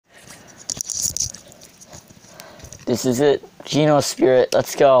This is it. Geno Spirit,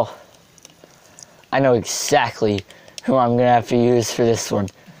 let's go. I know exactly who I'm gonna have to use for this one.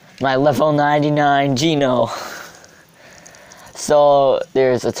 My level 99 Geno. So,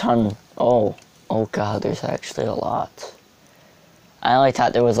 there's a ton. Oh god, there's actually a lot. I only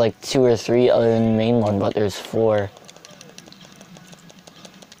thought there was like 2 or 3 other than the main one, but there's 4.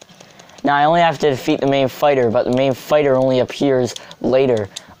 Now, I only have to defeat the main fighter, but the main fighter only appears later.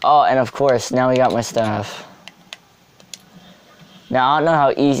 Oh, and of course, now we got my staff. Now, I don't know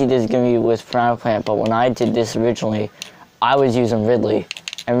how easy this is going to be with Piranha Plant, but when I did this originally, I was using Ridley.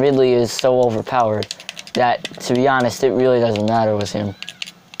 And Ridley is so overpowered that, to be honest, it really doesn't matter with him.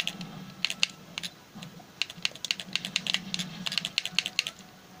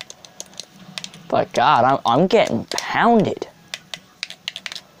 But God, I'm getting pounded.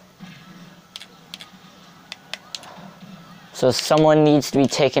 So someone needs to be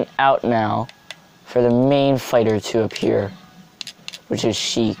taken out now for the main fighter to appear, which is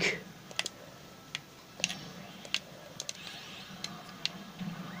Sheik.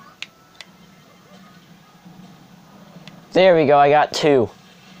 There we go, I got 2.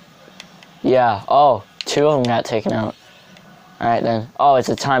 Yeah, oh, 2 of them got taken out. Alright then. Oh, it's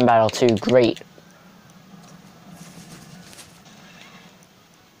a time battle too, great.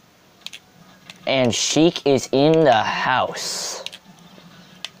 And Sheik is in the house.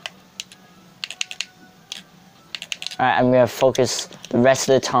 Alright, I'm gonna focus the rest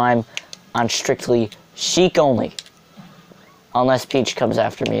of the time on strictly Sheik only. Unless Peach comes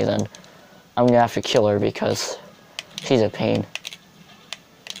after me, then I'm gonna have to kill her because she's a pain.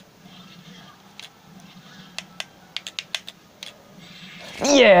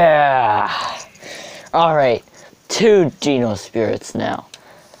 Yeah! Alright, 2 Geno spirits now.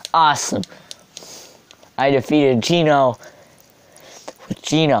 Awesome. I defeated Geno with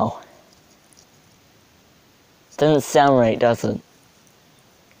Geno. Doesn't sound right, does it?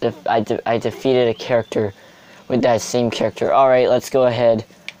 I defeated a character with that same character. Alright, let's go ahead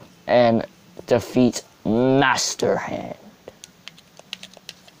and defeat Master Hand.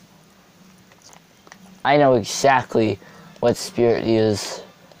 I know exactly what spirit he is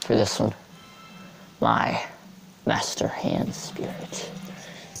for this one. My Master Hand spirit.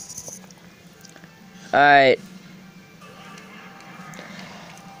 Alright.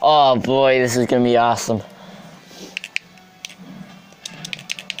 Oh boy, this is gonna be awesome.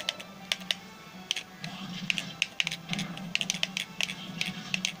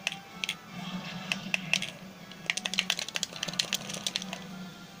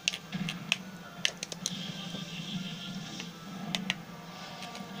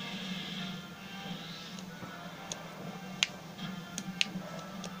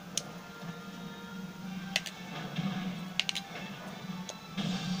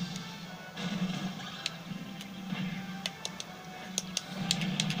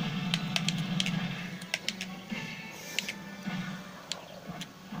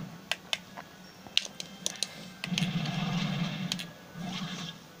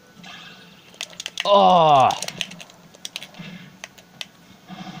 Oh!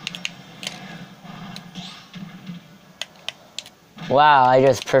 Wow, I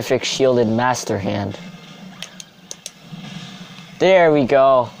just perfect shielded Master Hand. There we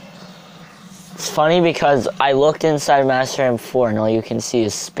go. It's funny because I looked inside Master Hand 4 and all you can see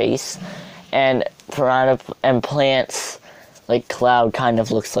is space. And Piranha and Plants, like Cloud, kind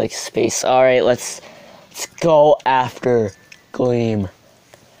of looks like space. Alright, let's go after Gleam.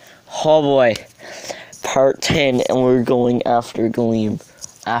 Oh boy. Part 10, and we're going after Gleam.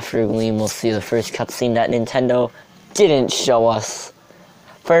 After Gleam, we'll see the first cutscene that Nintendo didn't show us.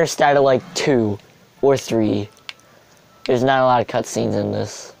 First out of like 2 or 3. There's not a lot of cutscenes in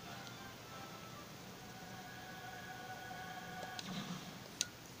this.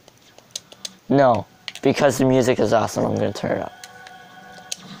 No, because the music is awesome, I'm gonna turn it up.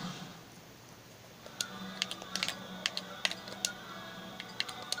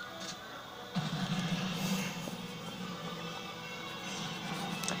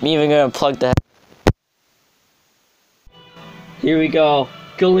 I'm even gonna plug the. Here we go.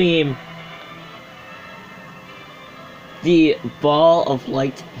 Gleam. The Ball of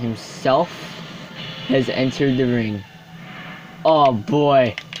Light himself has entered the ring. Oh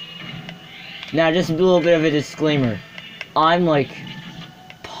boy. Now just a little bit of a disclaimer. I'm like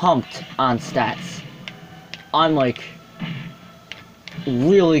pumped on stats. I'm like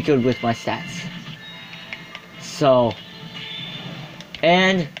really good with my stats. So,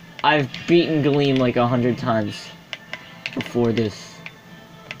 and I've beaten Gleam like 100 times before this.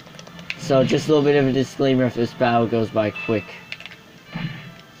 So just a little bit of a disclaimer if this battle goes by quick.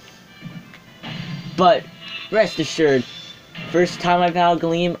 But rest assured, first time I battled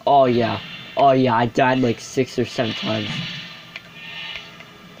Gleam, oh yeah, I died like 6 or 7 times.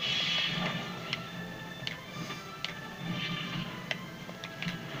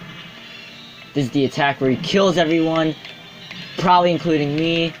 This is the attack where he kills everyone, probably including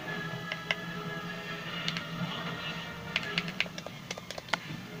me.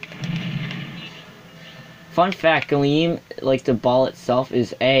 Fun fact, Gleam, like the ball itself,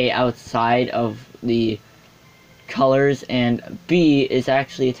 is A, outside of the colors, and B, is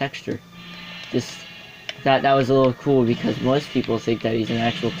actually a texture. That was a little cool because most people think that he's an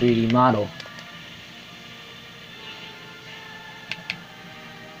actual 3D model.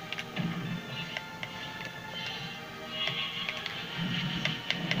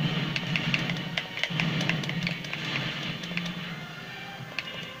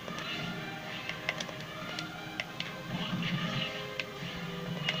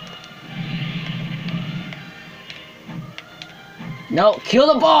 No,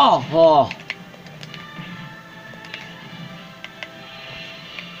 kill the ball! Oh.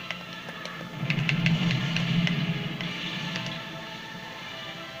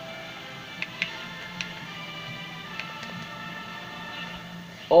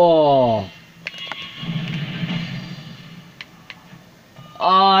 Oh.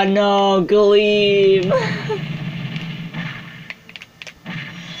 Oh no, Gleam!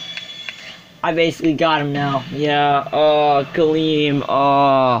 I basically got him now. Yeah, oh, Gleam,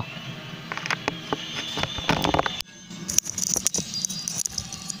 oh.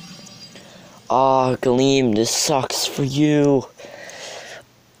 Oh, Gleam, this sucks for you.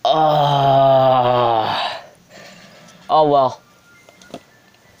 Oh. Oh well.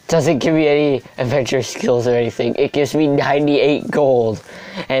 Doesn't give me any adventure skills or anything. It gives me 98 gold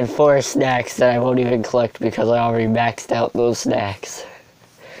and 4 snacks that I won't even collect because I already maxed out those snacks.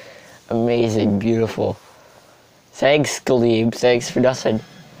 Amazing, beautiful. Thanks, Gleam. Thanks for nothing.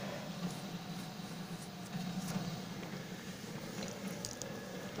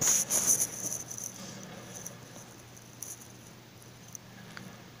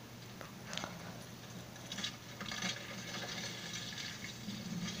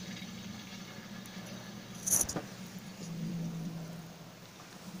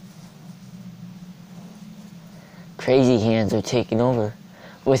 Crazy hands are taking over.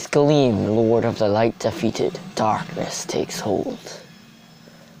 With Gleam, Lord of the Light defeated, darkness takes hold.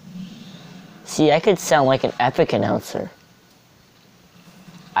 See, I could sound like an epic announcer.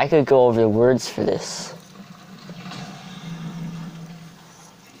 I could go over the words for this.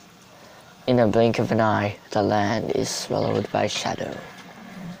 In a blink of an eye, the land is swallowed by shadow.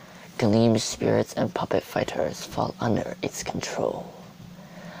 Gleam's spirits and puppet fighters fall under its control.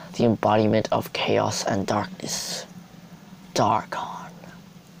 The embodiment of chaos and darkness. Darkon.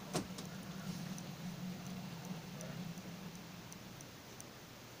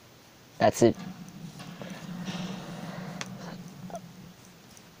 That's it.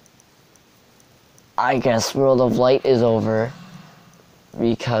 I guess World of Light is over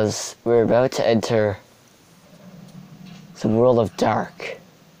because we're about to enter the World of Dark.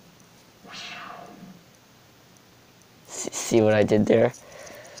 See what I did there?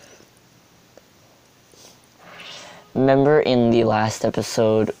 Remember in the last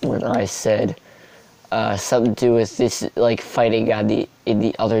episode when I said something to do with this, like fighting on in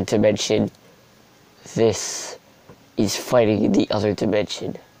the other dimension? This is fighting in the other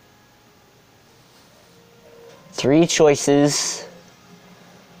dimension. 3 choices,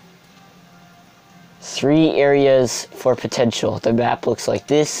 3 areas for potential. The map looks like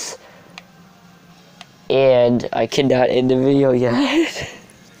this, and I cannot end the video yet.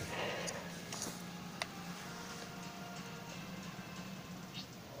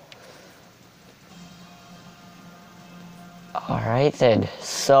 Alright then,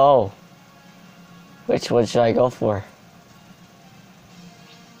 so, which one should I go for?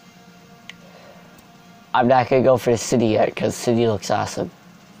 I'm not gonna go for the city yet, because city looks awesome.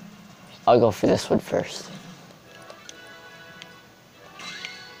 I'll go for this one first.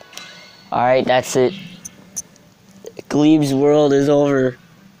 Alright, that's it. Gleam's world is over,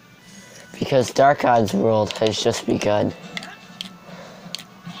 because Darkon's world has just begun.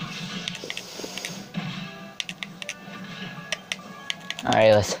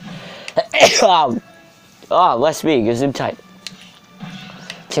 Alright, let's... Let's be, consume tight.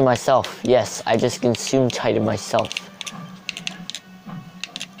 To myself, yes, I just consumed tight of myself.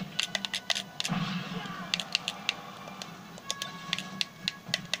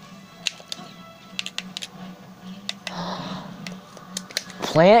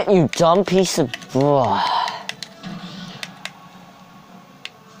 Plant, you dumb piece of...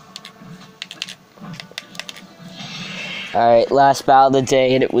 Alright, last battle of the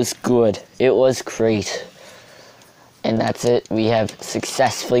day, and it was good. It was great. And that's it. We have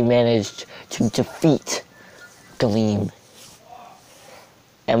successfully managed to defeat Gleam.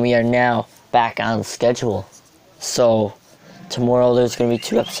 And we are now back on schedule. So, tomorrow there's going to be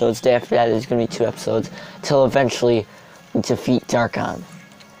 2 episodes. The day after that there's going to be 2 episodes. Till eventually we defeat Darkon.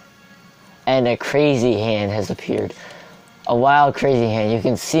 And a crazy hand has appeared. A wild crazy hand. You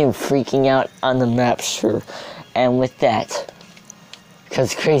can see him freaking out on the map, sure. And with that,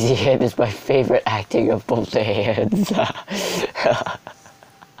 because crazy hand is my favorite acting of both the hands.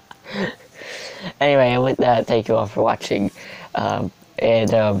 Anyway, and with that, thank you all for watching. Guess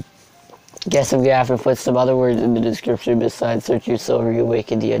I'm gonna have to put some other words in the description besides search your soul,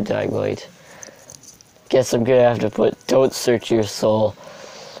 reawaken the undying light. Guess I'm gonna have to put don't search your soul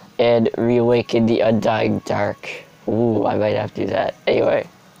and reawaken the undying dark. Ooh, I might have to do that. Anyway,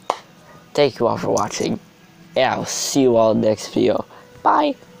 thank you all for watching. Yeah, I'll see you all next video.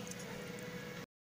 Bye!